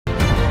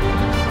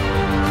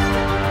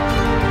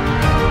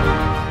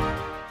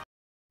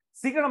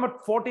Secret number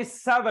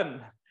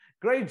 47.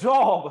 Great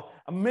job.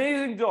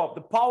 Amazing job.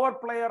 The power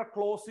player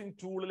closing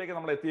ടൂളിലേക്ക്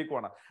നമ്മൾ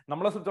എത്തിയേക്കുവാണ്.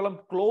 നമ്മളെ സംബന്ധിച്ചോളം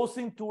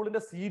closing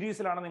ടൂളിന്റെ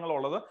സീരീസിലാണ് നിങ്ങൾ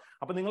ഉള്ളത്.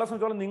 അപ്പൊ നിങ്ങളെ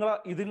സംബന്ധിച്ചോളം നിങ്ങൾ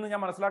ഇതിൽ നിന്ന്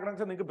ഞാൻ മനസ്സിലാക്കണം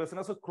വെച്ചാൽ നിങ്ങൾക്ക്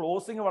ബിസിനസ്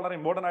ക്ലോസിംഗ് വളരെ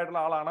ഇമ്പോർട്ടന്റ് ആയിട്ടുള്ള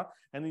ആളാണ്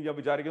എന്ന് ഞാൻ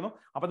വിചാരിക്കുന്നു.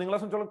 അപ്പൊ നിങ്ങളെ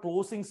സംബന്ധിച്ചോളം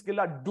ക്ലോസിംഗ്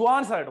സ്കിൽ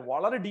അഡ്വാൻസ് ആയിട്ട്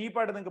വളരെ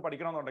ഡീപ്പായിട്ട് നിങ്ങൾക്ക്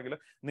പഠിക്കണമെന്നുണ്ടെങ്കിൽ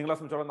നിങ്ങളെ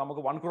സംബന്ധിച്ചോളം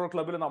നമുക്ക് 1 crore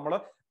ക്ലബിൽ നമ്മൾ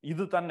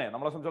ഇത് തന്നെ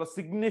നമ്മളെ സംബന്ധിച്ചോളം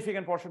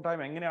സിഗ്നിഫിക്കന്റ് പോർഷൻ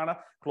ടൈം എങ്ങനെയാണ്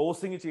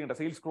ക്ലോസിംഗ് ചെയ്യേണ്ടത്,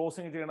 സെയിൽസ്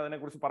ക്ലോസിംഗ് ചെയ്യേണ്ടതിനെ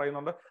കുറിച്ച്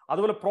പറയുന്നുണ്ട്.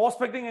 അതുപോലെ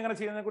പ്രോസ്പെക്ടിങ് എങ്ങനെ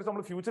ചെയ്യുന്നതിനെ കുറിച്ച്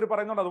നമ്മൾ ഫ്യൂച്ചറിൽ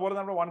പറയുന്നുണ്ട്. അതുപോലെ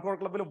നമ്മൾ 1 crore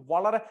ക്ലബിൽ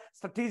വളരെ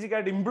സ്ട്രാറ്റജിക്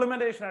ആയിട്ട്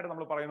ഇംപ്ലിമെന്റേഷൻ ആയിട്ട്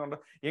നമ്മൾ പറയുന്നുണ്ട്.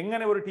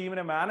 എങ്ങനെ ഒരു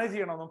ടീമിനെ മാനേജ്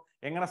ചെയ്യണമെന്നും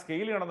എങ്ങനെ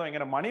സ്കെയിൽ ചെയ്യണമെന്നോ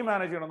എങ്ങനെ മണി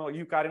മാനേജ് ചെയ്യണമെന്നോ ഈ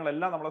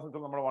കാര്യങ്ങളെല്ലാം നമ്മളെ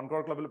സംബന്ധിച്ച് നമ്മൾ 1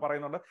 crore ക്ലബിൽ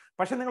പറയുന്നുണ്ട്.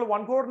 പക്ഷെ നിങ്ങൾ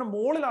 1 crore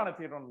മുകളിലാണ്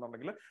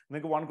എത്തിയിട്ടുണ്ടെന്നുണ്ടെങ്കിൽ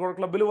നിങ്ങൾക്ക് 1 crore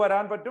ക്ലബിൽ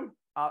വരാൻ പറ്റും,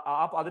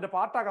 അതിന്റെ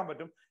പാർട്ടാകാൻ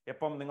പറ്റും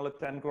എപ്പം നിങ്ങൾ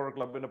 10 crore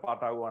ക്ലബിന്റെ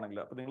പാർട്ടാകുവാണെങ്കിൽ.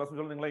 അപ്പൊ നിങ്ങളെ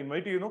സംബന്ധിച്ച് നിങ്ങളെ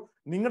ഇൻവൈറ്റ് ചെയ്യുന്നു.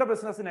 നിങ്ങളുടെ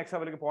ബിസിനസ് നെക്സ്റ്റ്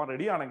ലെവലിലേക്ക് പോകാൻ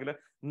റെഡി ആണെങ്കിൽ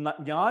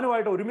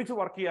ഞാനുമായിട്ട് ഒരുമിച്ച്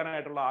വർക്ക്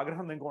ചെയ്യാനായിട്ടുള്ള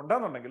ആഗ്രഹം നിങ്ങൾക്ക്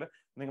ഉണ്ടെന്നുണ്ടെങ്കിൽ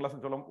നിങ്ങളെ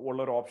സംബന്ധിച്ചോളം ഉള്ള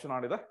ഒരു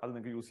ഓപ്ഷനാണിത്. അത്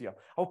നിങ്ങൾക്ക് യൂസ് ചെയ്യാം.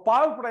 അപ്പോൾ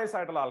പവർ പ്ലേയേഴ്സ്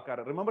ആയിട്ടുള്ള ആൾക്കാർ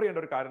റിമെമ്പർ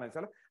ചെയ്യേണ്ട ഒരു കാര്യം എന്ന്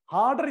വെച്ചാൽ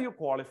harder U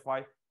qualify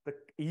the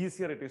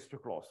easier it is to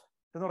close.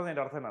 എന്ന്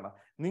പറഞ്ഞതിന്റെ അർത്ഥം എന്താണ്?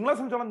 നിങ്ങളെ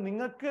സംബന്ധിച്ചോളം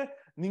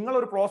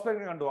നിങ്ങളൊരു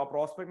പ്രോസ്പെക്ടിനെ കണ്ടു, ആ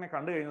പ്രോസ്പെക്ടിനെ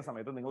കണ്ടു കഴിഞ്ഞ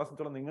സമയത്ത് നിങ്ങളെ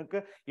സംബന്ധിച്ചോളം നിങ്ങൾക്ക്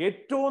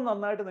ഏറ്റവും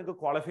നന്നായിട്ട് നിങ്ങൾക്ക്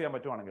ക്വാളിഫൈ ചെയ്യാൻ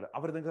പറ്റുവാണെങ്കിൽ,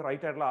 അവർ നിങ്ങൾക്ക്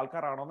റൈറ്റ് ആയിട്ടുള്ള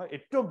ആൾക്കാരാണോ എന്ന്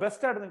ഏറ്റവും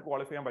ബെസ്റ്റ് ആയിട്ട് നിങ്ങൾക്ക്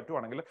ക്വാളിഫൈ ചെയ്യാൻ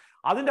പറ്റുവാണെങ്കിൽ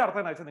അതിന്റെ അർത്ഥം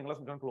എന്ന് വെച്ചാൽ നിങ്ങളെ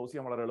സംബന്ധിച്ചോളം ക്ലോസ്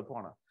ചെയ്യാൻ വളരെ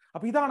എളുപ്പമാണ്.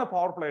 അപ്പൊ ഇതാണ്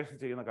പവർ പ്ലേയേഴ്സ്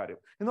ചെയ്യുന്ന കാര്യം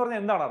എന്ന്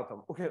പറഞ്ഞാൽ എന്താണ് അർത്ഥം?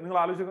 ഓക്കെ, നിങ്ങൾ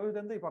ആലോചിക്കുന്നത്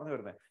ഇതെന്താ ഈ പറഞ്ഞു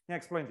വരുന്നത്, ഞാൻ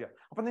എക്സ്പ്ലെയിൻ ചെയ്യാം.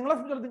 അപ്പൊ നിങ്ങളെ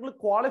സംബന്ധിച്ചോളം നിങ്ങൾ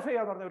ക്വാളിഫൈ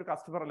ചെയ്യാന്ന് പറഞ്ഞ ഒരു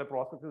കസ്റ്റമർ അല്ലെ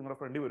പ്രോസ്പെക്ട് നിങ്ങളുടെ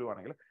ഫ്രണ്ടിൽ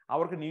വരുവാണെങ്കിൽ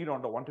അവർക്ക് നീഡ്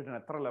ഉണ്ടോ, 1 to 10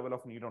 എത്ര ലെവൽ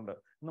ഓഫ് നീഡ് ഉണ്ട്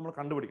നമ്മൾ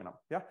കണ്ടുപിടിക്കണം.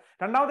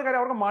 രണ്ടാമത്തെ കാര്യം,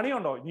 അവർക്ക് മണി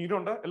ഉണ്ടോ, നീഡ്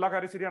ഉണ്ട്, എല്ലാ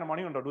കാര്യം ശരിയാണ്,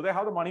 മണി ഉണ്ടോ, do they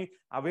have the money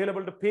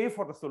available to pay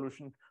for the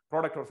solution,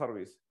 product or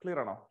service? Clear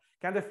ആണോ?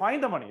 Can they find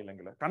the money?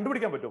 ഇല്ലെങ്കിൽ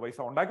കണ്ടുപിടിക്കാൻ പറ്റുമോ, പൈസ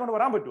ഉണ്ടാക്കിക്കൊണ്ട്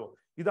വരാൻ പറ്റുമോ?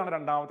 ഇതാണ്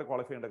രണ്ടാമത്തെ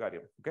ക്വാളിഫൈ ചെയ്യേണ്ട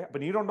കാര്യം. ഓക്കെ, അപ്പൊ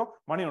നീഡ് ഉണ്ടോ,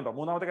 മണി ഉണ്ടോ.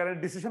 മൂന്നാമത്തെ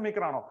കാര്യം ഡിസിഷൻ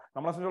മേക്കർ ആണോ.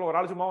 നമ്മളെ സംബന്ധിച്ച്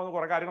ഒരാൾ ചുമ്മാ വന്ന്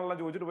കുറെ കാര്യങ്ങളെല്ലാം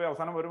ചോദിച്ചിട്ട് പോയി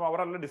അവസാനം വരുമ്പോൾ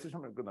അവരല്ല ഡിസിഷൻ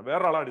എടുക്കുന്നത്,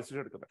 വേറെ ആളാണ് ഡിസിഷൻ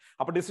എടുക്കുന്നത്.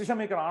 അപ്പൊ ഡിസിഷൻ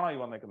മേക്കർ ആണോ ഈ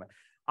വന്നേക്കുന്നത്.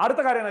 അടുത്ത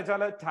കാര്യം എന്ന്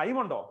വെച്ചാൽ ടൈം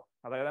ഉണ്ടോ,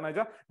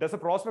 അതായത് does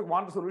a prospect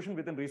want the solution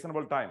within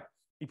reasonable time?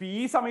 ഇപ്പൊ ഈ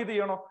സമയത്ത്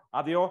ചെയ്യണോ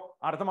അതെയോ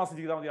അടുത്ത മാസം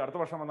ചെയ്താൽ മതി, അടുത്ത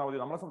വർഷം വന്നാൽ മതി,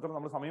 നമ്മളെ സംബന്ധിച്ച്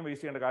നമ്മൾ സമയം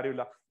വേസ്റ്റ് ചെയ്യേണ്ട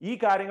കാര്യമില്ല. ഈ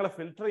കാര്യങ്ങൾ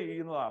ഫിൽട്ടർ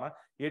ചെയ്യുന്നതാണ്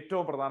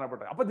ഏറ്റവും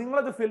പ്രധാനപ്പെട്ടത്. അപ്പൊ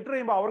നിങ്ങളത് ഫിൽട്ടർ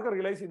ചെയ്യുമ്പോൾ അവർക്ക്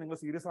റിയലൈസ് ചെയ്യും നിങ്ങൾ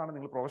സീരിയസ് ആണ്,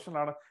 നിങ്ങൾ പ്രൊഫഷണൽ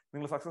ആണ്,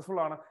 നിങ്ങൾ സക്സസ്ഫുൾ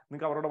ആണ്,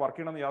 നിങ്ങൾക്ക് അവരോട് വർക്ക്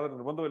ചെയ്യണമെന്ന് യാതൊരു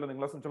നിർബന്ധമില്ല.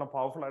 നിങ്ങളെ സംബന്ധിച്ചുള്ള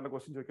പവർഫുൾ ആയിട്ടുള്ള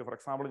ക്വസ്റ്റ്യൻ ചോദിക്കുക. ഫോർ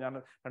എക്സാമ്പിൾ ഞാൻ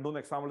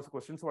 2-3 എക്സാമ്പിൾസ്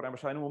ക്വസ്റ്റ്യൻസ് പറയാം.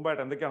 പക്ഷെ അതിന്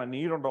മുമ്പായിട്ട് എന്തൊക്കെയാണ്,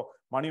 നീഡ് ഉണ്ടോ,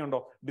 മണി ഉണ്ടോ,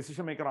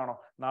 ഡിസിഷൻ മേക്കർ ആണോ,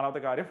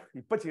 നാലാമത്തെ കാര്യം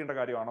ഇപ്പൊ ചെയ്യേണ്ട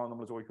കാര്യമാണോ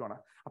നമ്മൾ ചോദിക്കുവാണ്.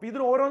 അപ്പൊ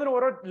ഇതിൽ ഓരോന്നിനും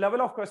ഓരോ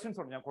ലെവൽ ഓഫ് ക്വസ്റ്റ്യൻസ്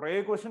ഉണ്ട്. ഞാൻ കുറെ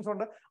ക്വസ്റ്റ്യൻസ്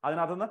ഉണ്ട്,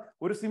 അതിനകത്തുനിന്ന്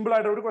ഒരു സിമ്പിൾ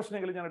ആയിട്ട് ഒരു ക്വസ്റ്റ്യൻ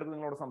എങ്കിലും ഞാൻ എടുത്ത്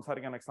നിങ്ങളോട്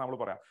സംസാരിക്കാൻ എക്സാമ്പിൾ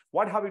പറയാം.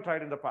 What have you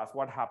tried in the past,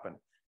 what happen.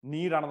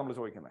 നീഡാണ് നമ്മൾ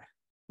ചോദിക്കുന്നത്.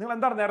 നിങ്ങൾ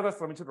എന്താണ് നേരത്തെ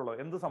ശ്രമിച്ചിട്ടുള്ളത്,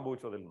 എന്ത്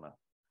സംഭവിച്ചു അതിൽ നിന്ന്.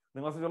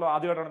 നിങ്ങൾ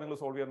ആദ്യമായിട്ടാണ് നിങ്ങൾ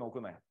സോൾവ് ചെയ്യാൻ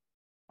നോക്കുന്നത്,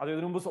 അത്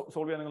ഇതിനു മുമ്പ്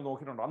സോൾവ് ചെയ്യാൻ നിങ്ങൾ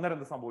നോക്കിയിട്ടുണ്ടോ, അന്നേരം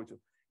എന്ത് സംഭവിച്ചു.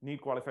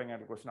 നീഡ് ക്വാളിഫൈങ്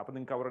ആയിട്ട് ക്വസ്റ്റൻ. അപ്പൊ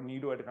നിങ്ങൾക്ക് അവരുടെ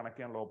നീഡുമായിട്ട് കണക്ട്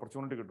ചെയ്യാനുള്ള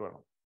ഓപ്പർച്യൂണിറ്റി കിട്ടുവാണ്.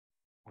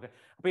 ഓക്കെ,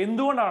 അപ്പൊ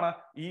എന്തുകൊണ്ടാണ്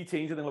ഈ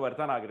ചേഞ്ച് നിങ്ങൾ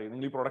വരുത്താൻ ആഗ്രഹിക്കുന്നത്?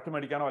 നിങ്ങൾ ഈ പ്രൊഡക്റ്റ്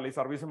മേടിക്കാനോ അല്ലെങ്കിൽ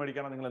സർവീസ്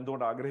മേടിക്കാനോ നിങ്ങൾ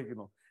എന്തുകൊണ്ട്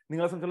ആഗ്രഹിക്കുന്നു?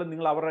 നിങ്ങളെ സംബന്ധിച്ചുള്ള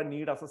നിങ്ങൾ അവരുടെ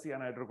നീഡ് അസസ്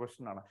ചെയ്യാനായിട്ടൊരു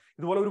ക്വസ്റ്റൻ ആണ്.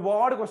 ഇതുപോലെ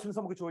ഒരുപാട് ക്വസ്റ്റൻസ്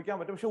നമുക്ക് ചോദിക്കാൻ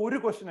പറ്റും. പക്ഷെ ഒരു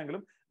ക്വസ്റ്റൻ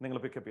എങ്കിലും നിങ്ങൾ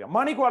പിക്കപ്പ് ചെയ്യാം.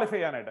 മണി ക്വാളിഫൈ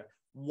ചെയ്യാനായിട്ട്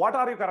what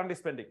are you current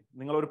spending.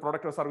 നിങ്ങൾ ഒരു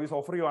പ്രൊഡക്റ്റ് ഓർ സർവീസ്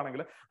ഓഫർ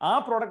ചെയ്യുവാണെങ്കിൽ ആ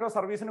പ്രൊഡക്റ്റ് ഓർ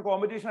സർവീസിന്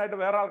കോമ്പറ്റീഷൻ ആയിട്ട്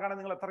വേറെ ആൾക്കാണ്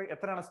നിങ്ങൾ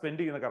എത്രയാണ് സ്പെൻഡ്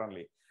ചെയ്യുന്നത്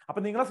കറന്റ്. അപ്പൊ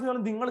നിങ്ങളെ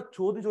സംബന്ധിച്ചാൽ നിങ്ങൾ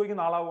ചോദ്യം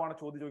ചോദിക്കുന്ന ആളാവുകയാണ്,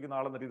 ചോദ്യം ചോദിക്കുന്ന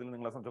ആളെന്ന രീതിയിൽ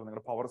നിങ്ങളെ സംബന്ധിച്ചാൽ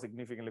നിങ്ങളുടെ പവർ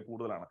സിഗ്നിഫിക്കൻ്റ്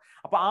കൂടുതലാണ്.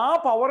 അപ്പൊ ആ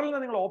പവറിൽ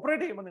നിന്ന് നിങ്ങൾ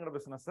ഓപ്പറേറ്റ് ചെയ്യുമ്പോൾ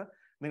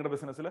നിങ്ങളുടെ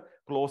ബിസിനസ്സിൽ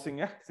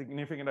ക്ലോസിങ്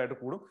സിഗ്നിഫിക്കൻ്റ് ആയിട്ട്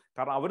കൂടും.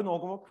 കാരണം അവർ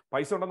നോക്കുമ്പോൾ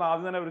പൈസ ഉണ്ടെന്ന്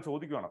ആദ്യം തന്നെ അവർ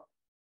ചോദിക്കുകയാണ്.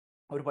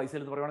 ഒരു പൈസ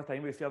എന്ന് പറയുവാണെങ്കിൽ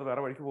ടൈം വേസ്റ്റ് ചെയ്യാതെ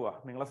വേറെ വഴിക്ക് പോവുക.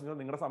 നിങ്ങളെ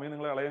സംബന്ധിച്ച് നിങ്ങളുടെ സമയം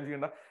നിങ്ങൾ കളയാൻ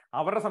ചെയ്യേണ്ട,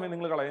 അവരുടെ സമയം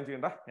നിങ്ങൾ കളയാൻ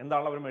ചെയ്യേണ്ട.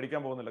 എന്താണല്ലോ അവർ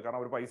മേടിക്കാൻ പോകുന്നില്ല, കാരണം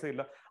അവർ പൈസ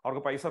ഇല്ല,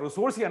 അവർക്ക് പൈസ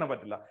റിസോഴ്സ് ചെയ്യാനും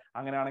പറ്റില്ല.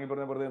 അങ്ങനെയാണെങ്കിൽ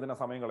വെറുതെ ഇതിന്റെ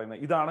സമയം കളയുന്നത്.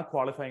 ഇതാണ്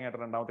ക്വാളിഫൈങ്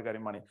ആയിട്ട് രണ്ടാമത്തെ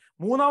കാര്യം മണി.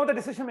 മൂന്നാമത്തെ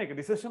ഡിസിഷൻ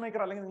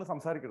മേക്കർ അല്ലെങ്കിൽ നിങ്ങൾ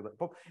സംസാരിക്കരുത്.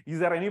 ഇപ്പം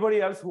is there anybody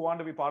else who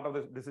want to B part of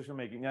the decision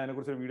making. ഞാൻ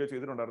അതിനെക്കുറിച്ച് ഒരു വീഡിയോ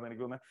ചെയ്തിട്ടുണ്ടായിരുന്നു.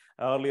 എനിക്ക്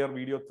തോന്നുന്നു ഏർലിയർ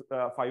വീഡിയോ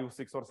 5,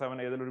 6 or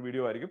 7 ഏതൊരു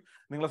വീഡിയോ ആയിരിക്കും.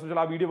 നിങ്ങളെ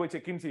സംബന്ധിച്ചുള്ള ആ വീഡിയോ പോയി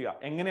ചെക്ക് ഇൻ ചെയ്യുക.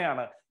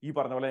 എങ്ങനെയാണ് ഈ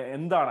പറഞ്ഞ പോലെ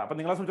എന്താണ്. അപ്പൊ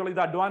നിങ്ങളെ സംബന്ധിച്ചുള്ള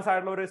ഇത് അഡ്വാൻസ്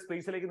ആയിട്ടുള്ള ഒരു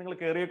സ്പേസിലേക്ക് നിങ്ങൾ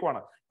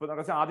കയറിയേക്കുവാണ്. ഇപ്പൊ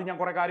ആദ്യം ഞാൻ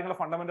കുറെ കാര്യങ്ങൾ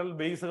ഫണ്ടമെന്റൽ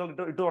ബേസുകൾ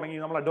ഇട്ട് തുടങ്ങി,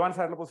 നമ്മൾ അഡ്വാൻസ്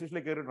ആയിട്ടുള്ള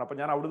പൊസിഷനിലേക്ക് കയറിയിട്ടുണ്ട്. അപ്പൊ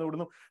ഞാൻ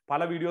ഇവിടുന്ന്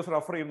പല വീഡിയോസ്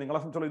റെഫർ ചെയ്യും. നിങ്ങളെ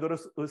സംബന്ധിച്ചുള്ള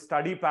ഇതൊരു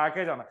സ്റ്റഡി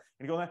പാക്കേജ് ആണ്.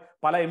 എനിക്ക് തോന്നുന്നത്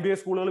പല MBA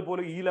സ്കൂളുകളിൽ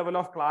പോലും ഈ ലെവൽ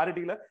ഓഫ്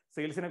ക്ലാരിറ്റിയിൽ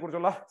സെയിൽസിനെ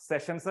കുറിച്ചുള്ള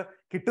സെഷൻസ്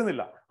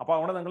കിട്ടുന്നില്ല. അപ്പൊ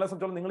അതുകൊണ്ട് നിങ്ങളെ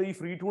സംബന്ധിച്ചോളം നിങ്ങൾ ഈ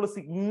ഫ്രീ ടൂൾ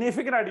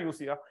സിഗ്നിഫിക്കൻ്റ് ആയിട്ട് യൂസ്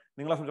ചെയ്യുക.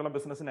 നിങ്ങളെ സംബന്ധിച്ചുള്ള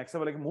ബിസിനസ് നെക്സ്റ്റ്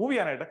ലെവലിലേക്ക് മൂവ്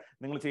ചെയ്യാനായിട്ട്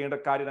നിങ്ങൾ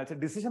ചെയ്യേണ്ട കാര്യം എന്ന്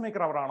വെച്ചാൽ ഡിസിഷൻ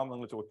മേക്കർ അവരാണോ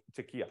നിങ്ങൾ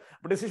ചെക്ക് ചെയ്യുക.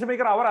 അപ്പൊ ഡിസിഷൻ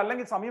മേക്കർ അവർ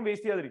അല്ലെങ്കിൽ സമയം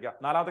വേസ്റ്റ് ചെയ്യാതിരിക്കുക.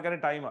 നാലാമത്തെ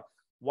കാര്യം time.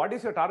 What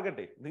is your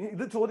target?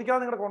 ഇത് ചോദിക്കാതെ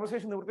നിങ്ങളുടെ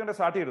കോൺവെർസേഷൻ നിവൃത്തിയുടെ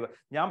സ്റ്റാർട്ട് ചെയ്യരുത്.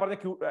 ഞാൻ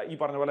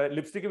പറഞ്ഞ പോലെ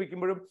ലിപ്സ്റ്റിക്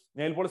വിൽക്കുമ്പോഴും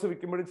നെയിൽ പോളിഷ്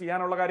വിൽക്കുമ്പോഴും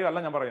ചെയ്യാനുള്ള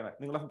കാര്യമല്ല ഞാൻ പറയുന്നത്.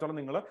 നിങ്ങളെ സംബന്ധിച്ചോളം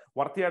നിങ്ങൾ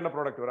വർത്തിയായിട്ടുള്ള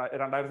പ്രോഡക്റ്റ്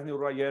 2500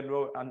 രൂപ, 5000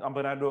 രൂപ,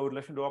 50,000 രൂപ, 1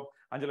 ലക്ഷം രൂപ,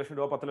 5 ലക്ഷം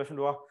രൂപ, 10 ലക്ഷം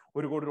രൂപ,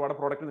 1 കോടി രൂപയുടെ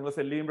പ്രോഡക്റ്റ് നിങ്ങൾ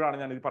സെല് ചെയ്യുമ്പോഴാണ്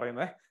ഞാൻ ഇത്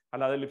പറയുന്നത്.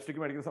 അല്ലാതെ ലിപ്സ്റ്റിക്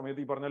മേടിക്കുന്ന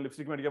സമയത്ത് ഈ പറഞ്ഞ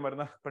ലിപ്സ്റ്റിക് മേടിക്കാൻ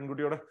വരുന്ന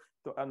പെൺകുട്ടിയോട്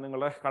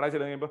നിങ്ങളുടെ കടയിൽ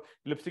ചെന്ന് കഴിയുമ്പോൾ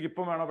ലിപ്സ്റ്റിക്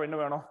ഇപ്പം വേണോ പെണ്ണ്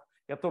വേണോ,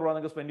 എത്ര രൂപ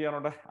നിങ്ങൾക്ക് സ്പെൻഡ്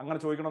ചെയ്യാനുണ്ട്, അങ്ങനെ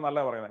ചോദിക്കണമെന്നല്ല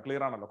പറയുന്നത്.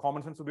 ക്ലിയർ ആണല്ലോ.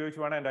 കോമൺ സെൻസ് ഉപയോഗിച്ച്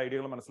വേണം എൻ്റെ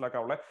ഐഡിയകൾ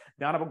മനസ്സിലാക്കാവുള്ളത്.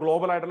 ഞാനപ്പോൾ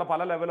ഗ്ലോബൽ ആയിട്ടുള്ള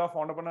പല ലെവൽ ഓഫ്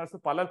ഓണ്ടർപ്രണേഴ്സ്,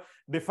 പല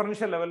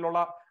ഡിഫറൻഷ്യൽ ലെവലിലുള്ള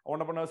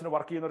ഓണ്ടർപ്രണേഴ്സിന്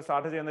വർക്ക് ചെയ്യുന്ന ഒരു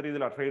സ്റ്റാർട്ട് ചെയ്യുന്ന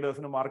രീതിയിലാണ്.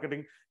 ട്രേഡേഴ്സിനും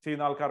മാർക്കറ്റിംഗ്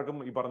ചെയ്യുന്ന ആൾക്കാർക്കും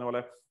ഈ പറഞ്ഞ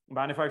പോലെ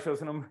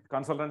മാനുഫാക്ചേഴ്സിനും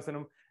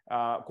കൺസൾട്ടൻസിനും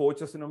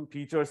കോച്ചസിനും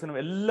ടീച്ചേഴ്സിനും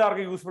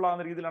എല്ലാവർക്കും യൂസ്ഫുൾ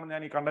ആകുന്ന രീതിയിലാണ്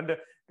ഞാൻ ഈ കണ്ടന്റ്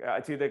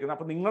ചെയ്തേക്കുന്നത്.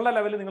 അപ്പൊ നിങ്ങളുടെ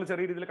ലെവലിൽ നിങ്ങൾ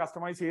ചെറിയ രീതിയിൽ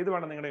കസ്റ്റമൈസ് ചെയ്ത്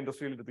വേണം നിങ്ങളുടെ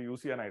ഇൻഡസ്ട്രിയിൽ എടുത്ത്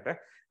യൂസ് ചെയ്യാനായിട്ട്.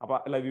 അപ്പൊ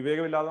അല്ല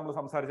വിവേകമില്ലാതെ നമ്മൾ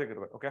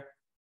സംസാരിച്ചേക്കരുത്. ഓക്കെ.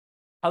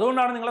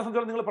 അതുകൊണ്ടാണ് നിങ്ങളെ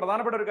സംബന്ധിച്ചോളം നിങ്ങൾ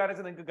പ്രധാനപ്പെട്ട ഒരു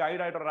കാര്യം, നിങ്ങൾക്ക്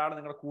ഗൈഡ് ആയിട്ട് ഒരാൾ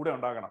നിങ്ങളുടെ കൂടെ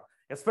ഉണ്ടാകണം.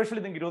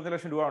 എസ്പെഷ്യലി നിങ്ങൾക്ക് 20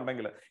 ലക്ഷം രൂപ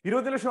ഉണ്ടെങ്കിൽ,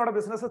 20 ലക്ഷം രൂപയുടെ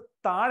ബിസിനസ്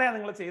താഴെയാണ്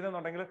നിങ്ങൾ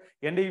ചെയ്തെന്നുണ്ടെങ്കിൽ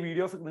എൻ്റെ ഈ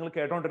വീഡിയോസ് നിങ്ങൾ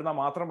കേട്ടോണ്ടിരുന്നാൽ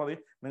മാത്രം മതി,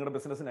 നിങ്ങളുടെ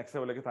ബിസിനസ് നെക്സ്റ്റ്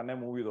ലെവലിലേക്ക് തന്നെ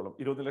മൂവ് ചെയ്തോളും,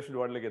 20 ലക്ഷം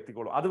രൂപയിലേക്ക്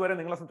എത്തിക്കോളും. അതുവരെ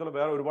നിങ്ങളെ സംബന്ധിച്ചോളം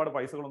വേറെ ഒരുപാട്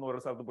പൈസകളൊന്നും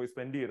ഓരോ സ്ഥലത്ത് പോയി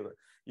സ്പെൻഡ് ചെയ്യരുത്.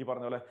 ഈ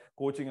പറഞ്ഞ പോലെ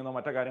കോച്ചിങ് എന്നോ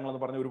മറ്റു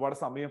കാര്യങ്ങളെന്ന് പറഞ്ഞ് ഒരുപാട്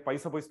സമയം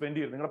പൈസ പോയി സ്പെൻഡ്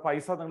ചെയ്യരുത്. നിങ്ങളുടെ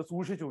പൈസ നിങ്ങൾ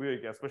സൂക്ഷിച്ച്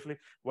ഉപയോഗിക്കുക. എസ്പെഷ്യലി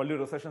വലിയ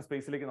റിസഷൻ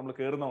സ്പേസിലേക്ക് നമ്മൾ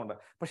കയറുന്നതുകൊണ്ട്.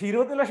 പക്ഷേ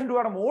 20 ലക്ഷം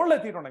രൂപയുടെ മുകളിൽ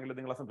എത്തിയിട്ടുണ്ടെങ്കിൽ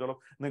നിങ്ങളെ സംബന്ധിച്ചോളം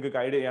നിങ്ങൾക്ക്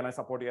ഗൈഡ് ചെയ്യാനായി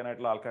സപ്പോർട്ട്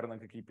ചെയ്യാനായിട്ടുള്ള ആൾക്കാരെ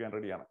നിങ്ങൾക്ക് കീപ്പ് ചെയ്യാൻ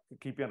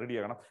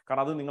റെഡിയാകണം.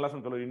 കാരണം അത് നിങ്ങളെ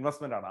സംബന്ധിച്ചോളം ഒരു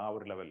ഇൻവെസ്റ്റ്മെന്റ് ആണ് ആ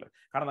ഒരു ലെവലിൽ.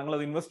 കാരണം നിങ്ങൾ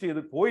അത് ഇൻവെസ്റ്റ്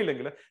ചെയ്ത് പോയില്ലെങ്കിൽ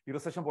ഈ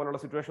റിസഷൻ പോലുള്ള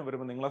സിറ്റുവേഷൻ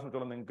വരുമ്പോൾ നിങ്ങളെ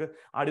സംബന്ധിച്ചോളം നിങ്ങൾക്ക്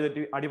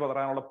അടി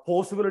പതറാനുള്ള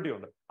പോസിബിലിറ്റി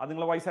ഉണ്ട്. അത്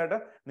നിങ്ങൾ വൈസായിട്ട്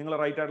നിങ്ങൾ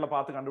റൈറ്റ് ആയിട്ടുള്ള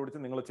പാത്ത് കണ്ടുപിടിച്ച്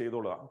നിങ്ങൾ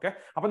ചെയ്തോളുക. ഓക്കെ,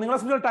 അപ്പൊ നിങ്ങളെ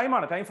സംബന്ധിച്ചോളം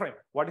ടൈമാണ്, time frame.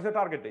 What is your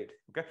target date?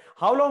 Okay,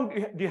 how long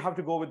do you have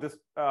to go with this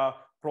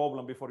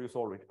problem before you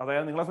solve it?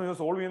 അതായത് നിങ്ങളെ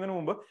സംബന്ധിച്ച് സോൾവ് ചെയ്യുന്നതിന്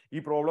മുമ്പ്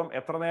ഈ പ്രോബ്ലം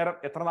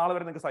എത്ര നാൾ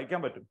വരെ നിങ്ങൾക്ക്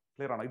സഹിക്കാൻ പറ്റും?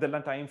 ക്ലിയർ ആണ്?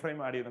 ഇതെല്ലാം ടൈം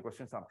ഫ്രെയിം ആഡ് ചെയ്യുന്ന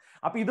ക്വസ്റ്റ്യൻസ് ആണ്.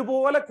 അപ്പൊ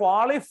ഇതുപോലെ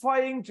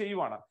ക്വാളിഫൈങ്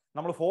ചെയ്യുവാണ്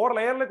നമ്മൾ, 4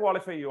 ലെയറിൽ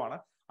ക്വാളിഫൈ ചെയ്യുവാണ്.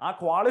 ആ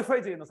ക്വാളിഫൈ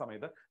ചെയ്യുന്ന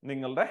സമയത്ത്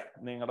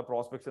നിങ്ങളുടെ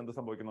പ്രോസ്പെക്ട്സ് എന്ത്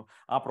സംഭവിക്കുന്നു?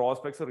 ആ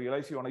പ്രോസ്പെക്ട്സ്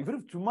റിയലൈസ് ചെയ്യുവാണ്. ഇവർ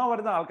ചുമ്മാ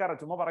വരുന്ന ആൾക്കാരല്ല,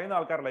 ചുമ്മാ പറയുന്ന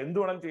ആൾക്കാരല്ല, എന്ത്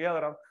വേണമെങ്കിലും ചെയ്യാൻ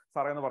തരാം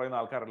സാറേ എന്ന് പറയുന്ന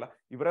ആൾക്കാരല്ല.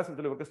 ഇവരെ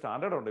സംബന്ധിച്ച് ഇവർക്ക്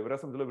സ്റ്റാൻഡേർഡ് ഉണ്ട്, ഇവരെ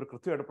സംബന്ധിച്ച് ഇവർ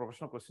കൃത്യമായിട്ട്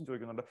പ്രൊഫഷണൽ ക്വസ്റ്റ്യൻ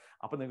ചോദിക്കുന്നുണ്ട്.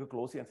 അപ്പൊ നിങ്ങൾക്ക്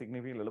ക്ലോസ് ചെയ്യാൻ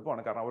സിഗ്നിഫിക്കന്റ്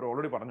എളുപ്പമാണ്. കാരണം അവർ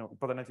ഓൾറെഡി പറഞ്ഞു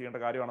ഇപ്പൊ തന്നെ ചെയ്യേണ്ട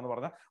കാര്യമാണെന്ന്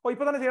പറഞ്ഞാൽ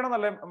ഇപ്പൊ തന്നെ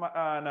ചെയ്യണമെന്നല്ലേ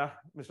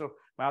മിസ്റ്റർ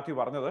മാത്യു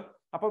പറഞ്ഞത്.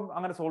 അപ്പം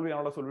അങ്ങനെ സോൾവ്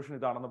ചെയ്യാനുള്ള സൊല്യൂഷൻ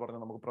ഇതാണെന്ന്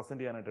പറഞ്ഞ് നമുക്ക്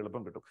പ്രസന്റ് ചെയ്യാനായിട്ട്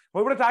എളുപ്പം കിട്ടും.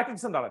 അപ്പോൾ ഇവിടെ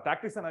ടാക്ടിക്സ് എന്താണ്?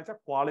 ടാക്ടിക്സ് എന്ന് വെച്ചാൽ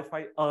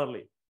ക്വാളിഫൈ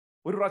ഏർലി.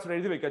 ഒരു പ്രാവശ്യം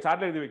എഴുതി വെക്കുക,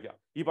 ചാറ്റിൽ എഴുതി വെക്കുക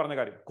ഈ പറഞ്ഞ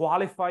കാര്യം.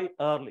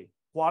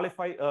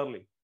 Qualify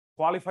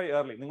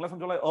early. നിങ്ങളെ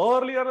സംബന്ധിച്ചുള്ള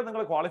ഏർലിയർ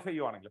നിങ്ങൾ ക്വാളിഫൈ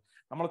ചെയ്യുവാണെങ്കിൽ,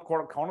 നമ്മൾ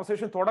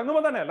കോൺവെർസേഷൻ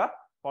തുടങ്ങുമ്പോൾ തന്നെയല്ല,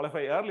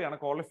 ക്വാളിഫൈ ഏർലി ആണ്,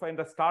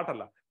 ക്വാളിഫൈന്റെ സ്റ്റാർട്ട്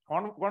അല്ല.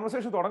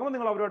 കോൺവെർസേഷൻ തുടങ്ങുമ്പോൾ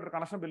നിങ്ങൾ അവരുമായിട്ട്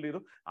കണക്ഷൻ ബിൽഡ് ചെയ്തു.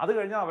 അത്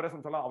കഴിഞ്ഞാൽ അവരെ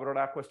സംബന്ധിച്ചോളം അവരുടെ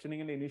ആ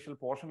ക്വസ്റ്റ്യനിങ്ങിന്റെ ഇനീഷ്യൽ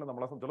പോർഷനിൽ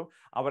നമ്മളെ സംബന്ധിച്ചോളം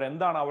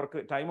അവരെന്താണ്, അവർക്ക്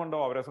ടൈം ഉണ്ടോ,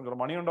 അവരെ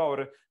സംബന്ധിച്ചോളം മണി ഉണ്ടോ,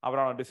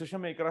 അവരാണ് ഡിസിഷൻ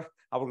മേക്കർ,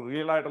 അവർക്ക്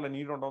റിയൽ ആയിട്ടുള്ള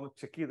നീഡ് ഉണ്ടോ എന്ന്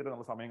ചെക്ക് ചെയ്തിട്ട്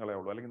നമ്മൾ സമയം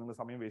കളയുള്ളൂ. അല്ലെങ്കിൽ നിങ്ങൾ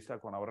സമയം വേസ്റ്റ്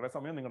ആക്കുവാണ്, അവരുടെ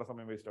സമയം നിങ്ങളുടെ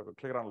സമയം വേസ്റ്റ് ആക്കും.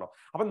 ക്ലിയർ ആണല്ലോ?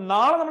 അപ്പൊ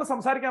നാളെ നമ്മൾ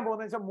സംസാരിക്കാൻ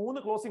പോകുന്നത് വെച്ചാൽ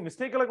 3 ക്ലോസിംഗ്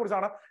മിസ്റ്റേക്കുകളെ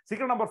കുറിച്ചാണ്.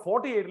 സീക്രട്ട് നമ്പർ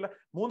 48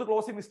 3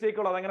 ക്ലോസിംഗ്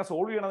മിസ്റ്റേക്കുകൾ അതെങ്ങനെ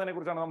സോൾവ് ചെയ്യണതിനെ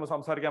കുറിച്ചാണ് നമ്മൾ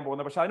സംസാരിക്കാൻ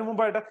പോകുന്നത്. പക്ഷെ അതിന്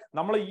മുമ്പായിട്ട്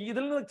നമ്മൾ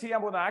ഇതിൽ നിന്ന് ചെയ്യാൻ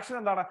പോകുന്ന ആക്ഷൻ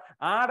എന്താണ്?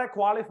 Add A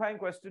qualifying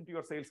question to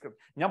your sales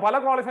script. ഞാൻ പല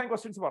ക്വാളിഫൈങ്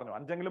ക്വസ്റ്റ്യൻസ് പറഞ്ഞു,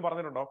 5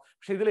 പറഞ്ഞിട്ടുണ്ടോ?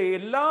 പക്ഷെ ഇതിൽ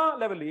എല്ലാ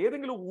ലെവലിലും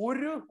ഏതെങ്കിലും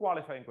ഒരു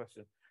ക്വാളിഫൈങ്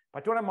ക്വസ്റ്റ്യൻ,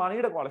 പറ്റുവാണെങ്കിൽ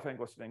മണിയുടെ ക്വാളിഫൈങ്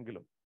ക്വസ്റ്റ്യൻ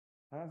എങ്കിലും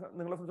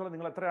നിങ്ങളെ സംബന്ധിച്ചോളം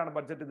നിങ്ങൾ എത്രയാണ്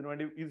ബഡ്ജറ്റ് ഇതിനു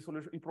വേണ്ടി,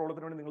 ഈ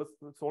പ്രോബ്ലത്തിന് വേണ്ടി നിങ്ങൾ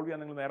സോൾവ് ചെയ്യാൻ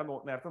നിങ്ങൾ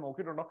നേരത്തെ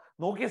നോക്കിയിട്ടുണ്ടോ?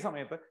 നോക്കിയ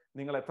സമയത്ത്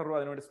നിങ്ങൾ എത്ര രൂപ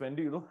അതിനുവേണ്ടി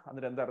സ്പെൻഡ് ചെയ്തു,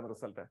 എന്നിട്ട് എന്തായിരുന്നു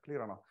റിസൾട്ട്?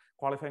 ക്ലിയർ ആണോ?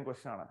 ക്വാളിഫൈങ്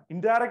ക്വസ്റ്റ്യൻ ആണ്.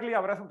 ഇൻഡയറക്ട്ലി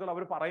അവരെ സംബന്ധിച്ചോളം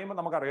അവർ പറയുമ്പോൾ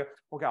നമുക്കറിയാം,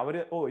 ഓക്കെ അവർ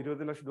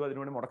 20 ലക്ഷം രൂപ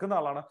അതിനുവേണ്ടി മുടക്കുന്ന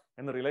ആളാണ്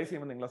എന്ന് റിയലൈസ്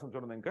ചെയ്യുമ്പോൾ നിങ്ങളെ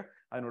സംബന്ധിച്ചോളം നിങ്ങൾക്ക്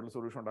അതിനുള്ള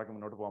സൊല്യൂഷൻ ഉണ്ടാക്കി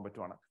മുന്നോട്ട് പോകാൻ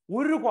പറ്റുവാണ്.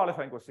 ഒരു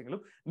ക്വാളിഫൈങ്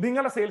ക്വസ്റ്റ്യനിലും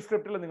നിങ്ങളുടെ സെയിൽസ്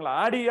സ്ക്രിപ്റ്റിൽ നിങ്ങൾ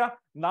ആഡ് ചെയ്യുക.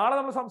 നാളെ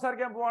നമ്മൾ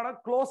സംസാരിക്കാൻ പോവാണ്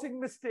ക്ലോസിംഗ്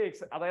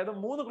മിസ്റ്റേക്സ്, അതായത്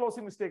 3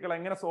 ക്ലോസിംഗ് മിസ്റ്റേക്കുകൾ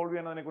എങ്ങനെ സോൾവ്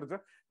ചെയ്യുന്നതിനെ കുറിച്ച്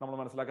നമ്മൾ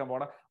മനസ്സിലാക്കാൻ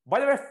പോവാണ്. By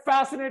the way,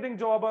 fascinating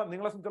job.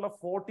 നിങ്ങളെ സംബന്ധിച്ചുള്ള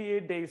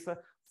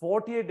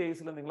 48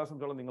 ഡേയ്സിൽ നിങ്ങളെ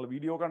സംബന്ധിച്ചോളം നിങ്ങൾ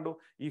വീഡിയോ കണ്ടു.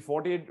 ഈ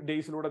 48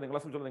 ഡേയ്സിലൂടെ നിങ്ങളെ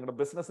സംബന്ധിച്ചോളം നിങ്ങളുടെ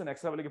ബിസിനസ്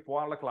നെക്സ്റ്റ് ലെവലിലേക്ക്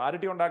പോകാനുള്ള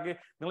ക്ലാരിറ്റി ഉണ്ടാക്കി.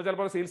 നിങ്ങൾ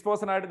ചിലപ്പോൾ സെയിൽസ്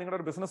പേഴ്സൺ ആയിട്ട് നിങ്ങളുടെ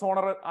ഒരു ബിസിനസ്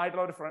ഓണർ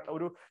ആയിട്ടുള്ള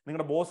ഒരു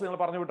നിങ്ങളുടെ ബോസ് നിങ്ങൾ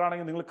പറഞ്ഞു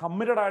വിട്ടാണെങ്കിൽ നിങ്ങൾ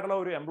കമ്മിറ്റഡ് ആയിട്ടുള്ള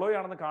ഒരു എംപ്ലോയി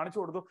ആണെന്ന് കാണിച്ചു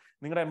കൊടുത്തു.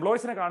 നിങ്ങളുടെ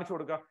എംപ്ലോയീസിനെ കാണിച്ചു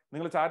കൊടുക്കുക.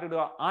 നിങ്ങൾ ചാറ്റ്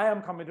ഇടുക, I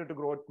am committed to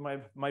grow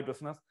my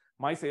business,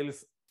 my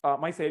sales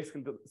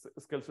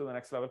skills to the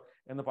next level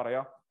എന്ന്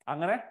പറയാം.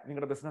 അങ്ങനെ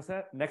നിങ്ങളുടെ ബിസിനസ്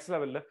നെക്സ്റ്റ്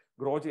ലെവലിൽ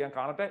ഗ്രോ ചെയ്യാൻ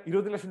കാണട്ടെ.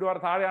 20 ലക്ഷം രൂപ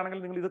താഴെയാണെങ്കിൽ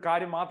നിങ്ങൾ ഇത്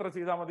കാര്യം മാത്രം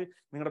ചെയ്താൽ മതി.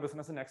 നിങ്ങളുടെ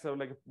ബിസിനസ് നെക്സ്റ്റ്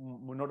ലെവലിലേക്ക്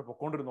മുന്നോട്ട്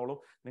പൊക്കോണ്ടിരുന്നോളൂ.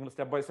 നിങ്ങൾ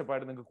സ്റ്റെപ്പ് ബൈ സ്റ്റെപ്പ്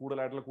ആയിട്ട് നിങ്ങൾക്ക്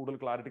കൂടുതൽ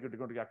ക്ലാരിറ്റി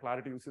കിട്ടിക്കൊണ്ടിരിക്കുക.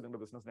 ക്ലാരിറ്റി യൂസ് ചെയ്ത്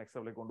നിങ്ങളുടെ ബിസിനസ് നെക്സ്റ്റ്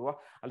ലെവലിലേക്ക് കൊണ്ടുപോകുക.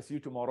 I see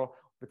you tomorrow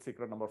with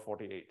secret number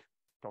 48.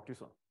 Talk to you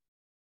soon.